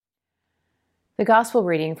The gospel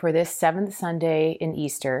reading for this seventh Sunday in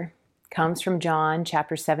Easter comes from John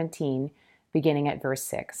chapter 17, beginning at verse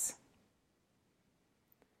 6.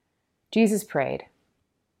 Jesus prayed,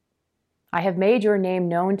 "I have made your name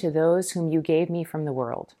known to those whom you gave me from the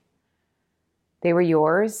world. They were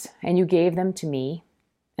yours, and you gave them to me,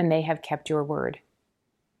 and they have kept your word.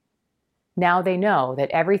 Now they know that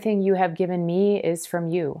everything you have given me is from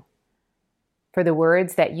you. For the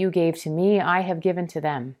words that you gave to me I have given to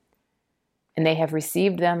them, and they have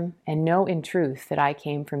received them and know in truth that I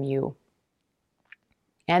came from you.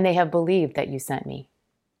 And they have believed that you sent me.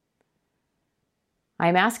 I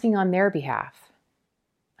am asking on their behalf.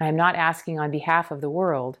 I am not asking on behalf of the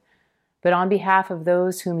world, but on behalf of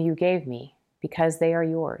those whom you gave me, because they are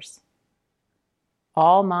yours.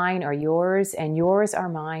 All mine are yours, and yours are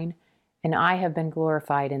mine, and I have been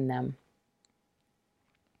glorified in them.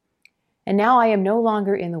 And now I am no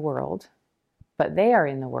longer in the world, but they are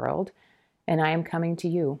in the world, and I am coming to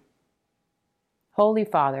you. Holy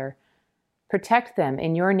Father, protect them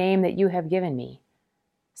in your name that you have given me,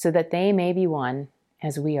 so that they may be one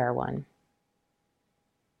as we are one.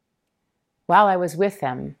 While I was with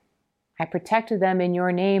them, I protected them in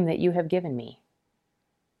your name that you have given me.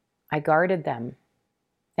 I guarded them,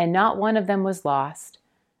 and not one of them was lost,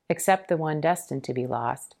 except the one destined to be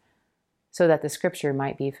lost, so that the scripture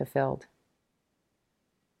might be fulfilled.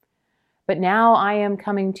 But now I am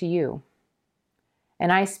coming to you,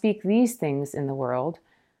 and I speak these things in the world,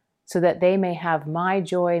 so that they may have my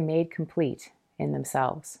joy made complete in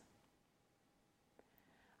themselves.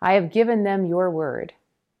 I have given them your word,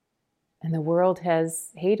 and the world has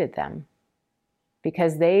hated them,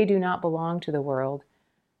 because they do not belong to the world,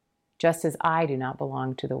 just as I do not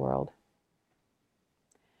belong to the world.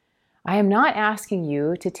 I am not asking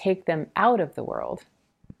you to take them out of the world,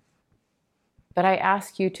 but I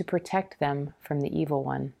ask you to protect them from the evil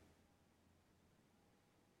one.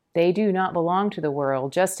 They do not belong to the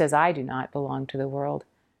world, just as I do not belong to the world.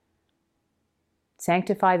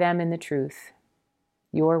 Sanctify them in the truth.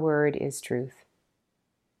 Your word is truth.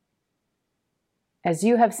 As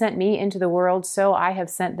you have sent me into the world, so I have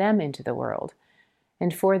sent them into the world.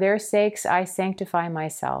 And for their sakes I sanctify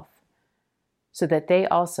myself, so that they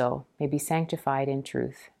also may be sanctified in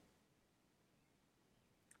truth.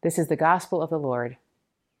 This is the gospel of the Lord.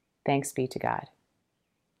 Thanks be to God.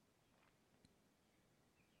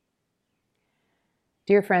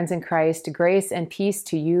 Dear friends in Christ, grace and peace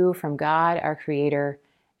to you from God, our Creator,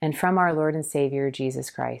 and from our Lord and Savior, Jesus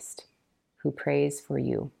Christ, who prays for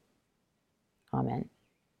you. Amen.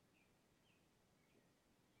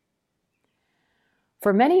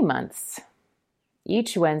 For many months,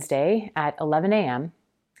 each Wednesday at 11 a.m.,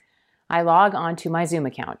 I log onto my Zoom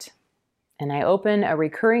account and I open a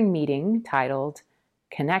recurring meeting titled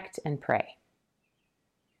Connect and Pray.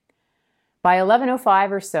 By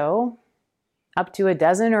 11:05 or so, up to a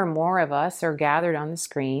dozen or more of us are gathered on the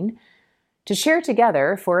screen to share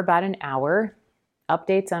together for about an hour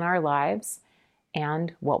updates on our lives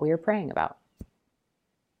and what we are praying about.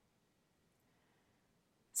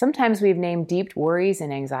 Sometimes we've named deep worries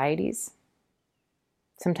and anxieties.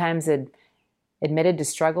 Sometimes admitted to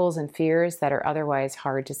struggles and fears that are otherwise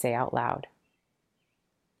hard to say out loud.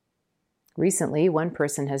 Recently, one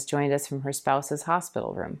person has joined us from her spouse's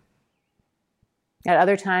hospital room. At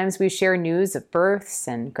other times, we share news of births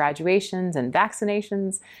and graduations and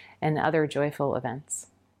vaccinations and other joyful events.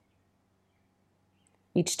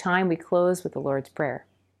 Each time we close with the Lord's Prayer.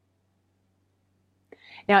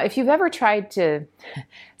 Now, if you've ever tried to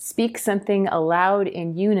speak something aloud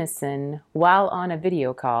in unison while on a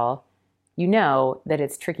video call, you know that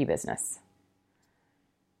it's tricky business.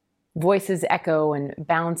 Voices echo and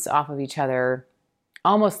bounce off of each other,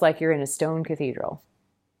 almost like you're in a stone cathedral.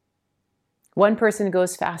 One person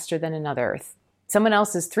goes faster than another. Someone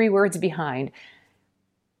else is 3 words behind.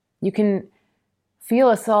 You can feel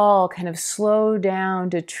us all kind of slow down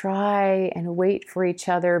to try and wait for each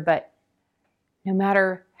other, but no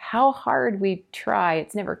matter how hard we try,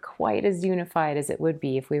 it's never quite as unified as it would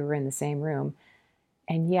be if we were in the same room.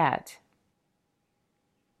 And yet,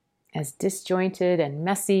 as disjointed and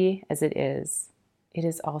messy as it is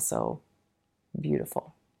also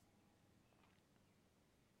beautiful.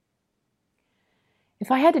 If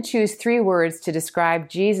I had to choose 3 words to describe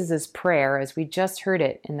Jesus' prayer as we just heard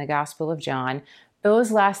it in the Gospel of John,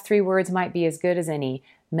 those last 3 words might be as good as any: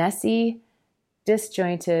 messy,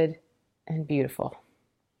 disjointed, and beautiful.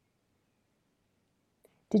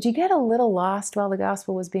 Did you get a little lost while the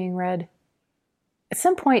Gospel was being read? At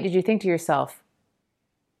some point, did you think to yourself,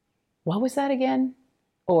 what was that again?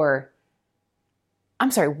 Or, I'm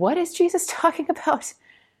sorry, what is Jesus talking about?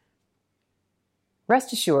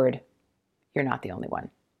 Rest assured, you're not the only one.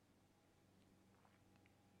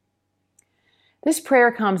 This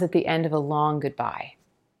prayer comes at the end of a long goodbye.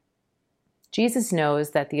 Jesus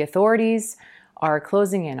knows that the authorities are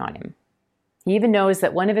closing in on him. He even knows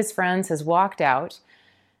that one of his friends has walked out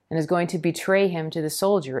and is going to betray him to the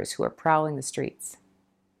soldiers who are prowling the streets.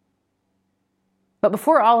 But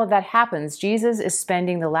before all of that happens, Jesus is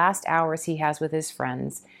spending the last hours he has with his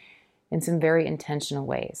friends in some very intentional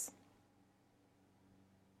ways.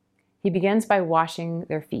 He begins by washing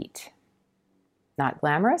their feet. Not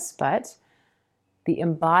glamorous, but the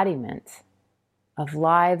embodiment of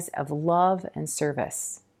lives of love and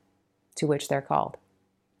service to which they're called.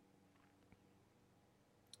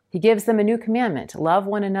 He gives them a new commandment. Love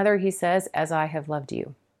one another, he says, as I have loved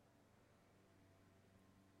you.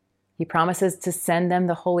 He promises to send them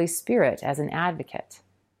the Holy Spirit as an advocate,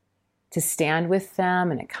 to stand with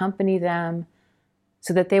them and accompany them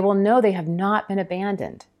so that they will know they have not been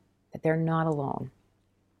abandoned, that they're not alone.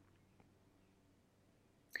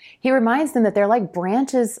 He reminds them that they're like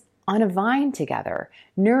branches on a vine together,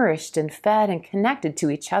 nourished and fed and connected to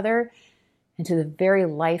each other and to the very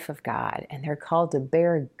life of God, and they're called to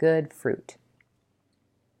bear good fruit.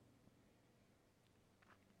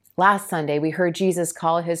 Last Sunday, we heard Jesus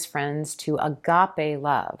call his friends to agape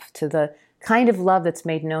love, to the kind of love that's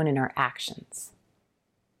made known in our actions.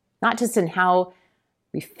 Not just in how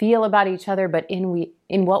we feel about each other, but in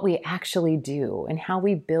what we actually do and how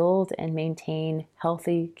we build and maintain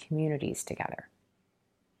healthy communities together.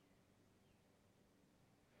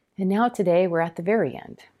 And now today, we're at the very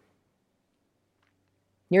end.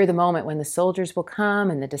 Near the moment when the soldiers will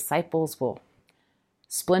come and the disciples will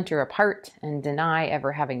splinter apart and deny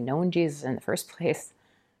ever having known Jesus in the first place.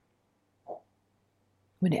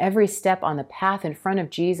 When every step on the path in front of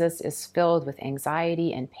Jesus is filled with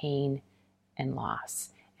anxiety and pain and loss.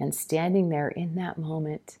 And standing there in that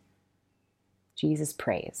moment, Jesus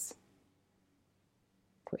prays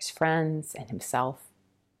for his friends and himself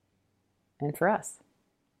and for us.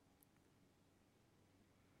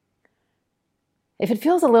 If it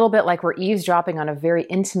feels a little bit like we're eavesdropping on a very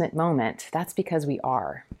intimate moment, that's because we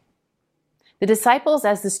are. The disciples,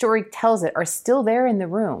 as the story tells it, are still there in the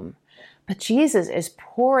room, but Jesus is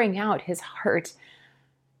pouring out his heart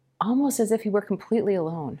almost as if he were completely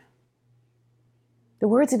alone. The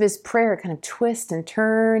words of his prayer kind of twist and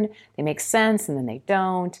turn. They make sense and then they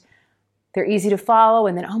don't. They're easy to follow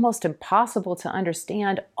and then almost impossible to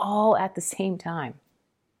understand all at the same time.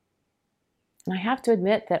 And I have to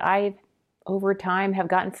admit that I, over time, have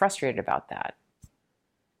gotten frustrated about that.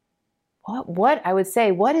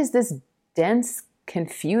 What is this dense,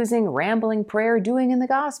 confusing, rambling prayer doing in the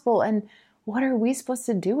gospel? And what are we supposed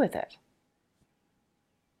to do with it?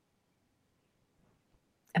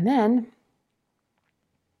 And then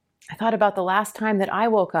I thought about the last time that I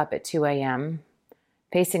woke up at 2 a.m.,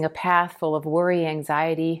 facing a path full of worry,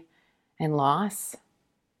 anxiety, and loss.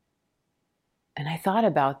 And I thought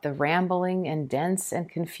about the rambling and dense and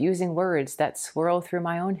confusing words that swirl through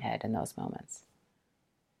my own head in those moments.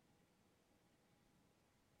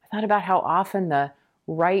 I thought about how often the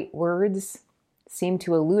right words seem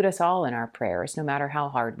to elude us all in our prayers, no matter how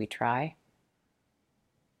hard we try.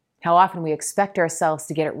 How often we expect ourselves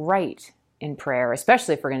to get it right in prayer,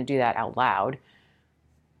 especially if we're going to do that out loud,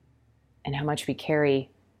 and how much we carry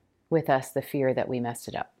with us the fear that we messed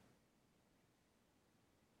it up.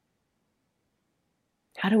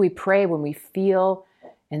 How do we pray when we feel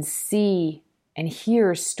and see and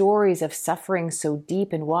hear stories of suffering so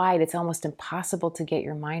deep and wide it's almost impossible to get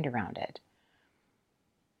your mind around it?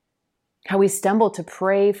 How we stumble to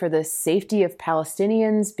pray for the safety of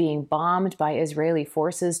Palestinians being bombed by Israeli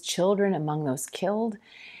forces, children among those killed,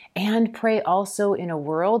 and pray also in a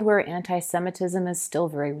world where anti-Semitism is still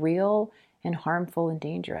very real and harmful and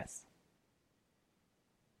dangerous.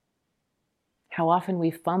 How often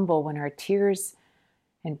we fumble when our tears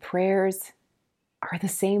and prayers are the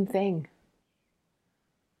same thing.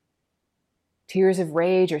 Tears of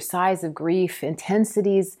rage or sighs of grief,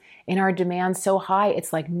 intensities in our demands so high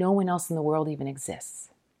it's like no one else in the world even exists.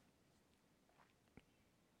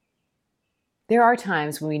 There are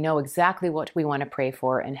times when we know exactly what we want to pray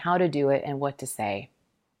for and how to do it and what to say.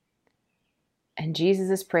 And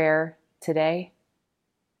Jesus' prayer today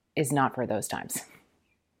is not for those times.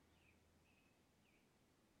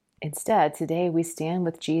 Instead, today we stand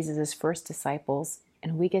with Jesus' first disciples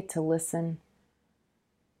and we get to listen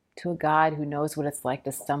to a God who knows what it's like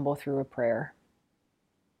to stumble through a prayer,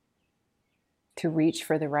 to reach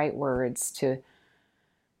for the right words, to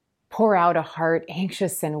pour out a heart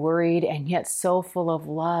anxious and worried and yet so full of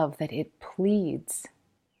love that it pleads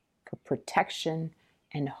for protection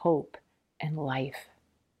and hope and life.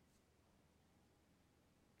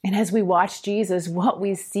 And as we watch Jesus, what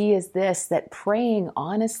we see is this, that praying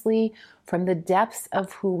honestly from the depths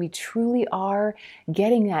of who we truly are,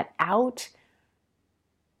 getting that out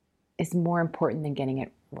is more important than getting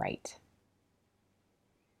it right.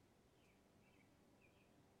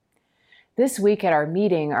 This week at our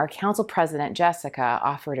meeting, our council president, Jessica,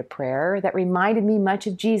 offered a prayer that reminded me much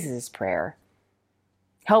of Jesus' prayer,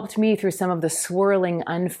 helped me through some of the swirling,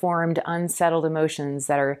 unformed, unsettled emotions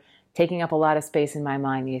that are taking up a lot of space in my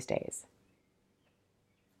mind these days.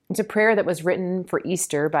 It's a prayer that was written for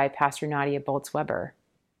Easter by Pastor Nadia Bolz-Weber.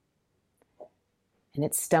 And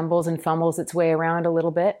it stumbles and fumbles its way around a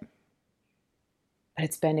little bit, but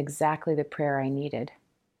it's been exactly the prayer I needed.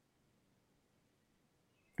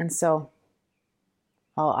 And so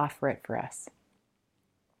I'll offer it for us.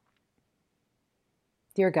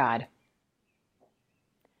 Dear God,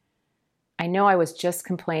 I know I was just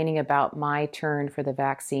complaining about my turn for the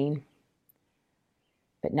vaccine,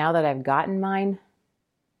 but now that I've gotten mine,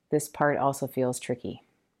 this part also feels tricky.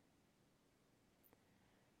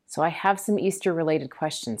 So I have some Easter-related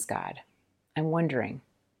questions, God. I'm wondering,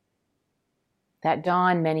 that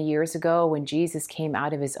dawn many years ago when Jesus came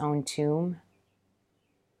out of his own tomb,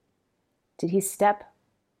 did he step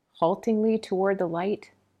haltingly toward the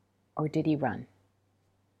light, or did he run?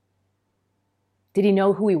 Did he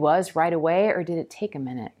know who he was right away, or did it take a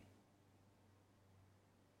minute?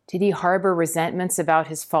 Did he harbor resentments about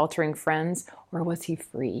his faltering friends, or was he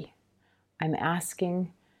free? I'm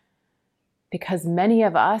asking because many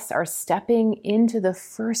of us are stepping into the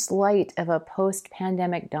first light of a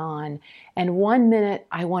post-pandemic dawn, and 1 minute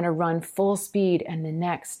I want to run full speed, and the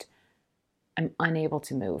next I'm unable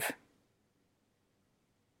to move.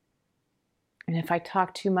 And if I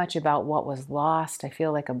talk too much about what was lost, I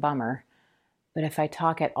feel like a bummer. But if I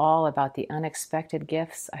talk at all about the unexpected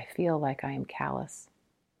gifts, I feel like I am callous.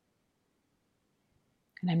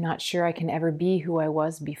 And I'm not sure I can ever be who I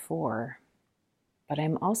was before, but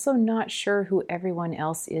I'm also not sure who everyone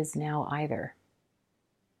else is now either.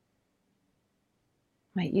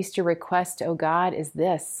 My Easter request, oh God, is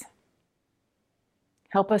this.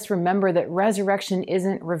 Help us remember that resurrection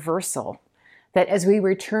isn't reversal, that as we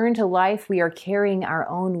return to life, we are carrying our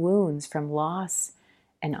own wounds from loss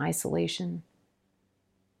and isolation.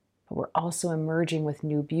 But we're also emerging with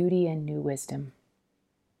new beauty and new wisdom.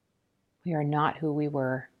 We are not who we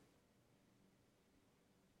were,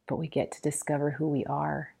 but we get to discover who we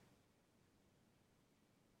are.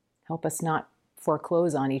 Help us not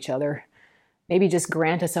foreclose on each other. Maybe just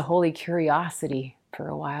grant us a holy curiosity for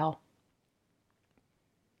a while.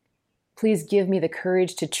 Please give me the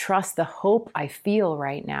courage to trust the hope I feel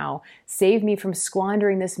right now. Save me from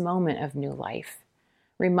squandering this moment of new life.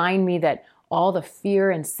 Remind me that all the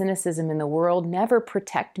fear and cynicism in the world never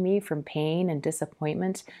protect me from pain and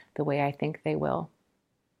disappointment the way I think they will.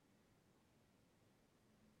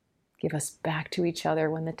 Give us back to each other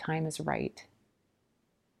when the time is right.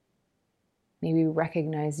 May we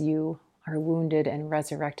recognize you, our wounded and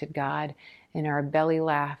resurrected God, in our belly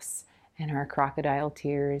laughs and our crocodile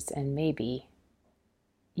tears, and maybe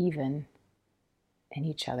even in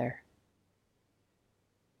each other.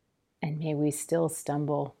 And may we still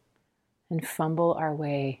stumble and fumble our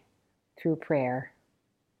way through prayer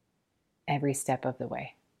every step of the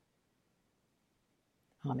way.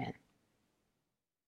 Amen.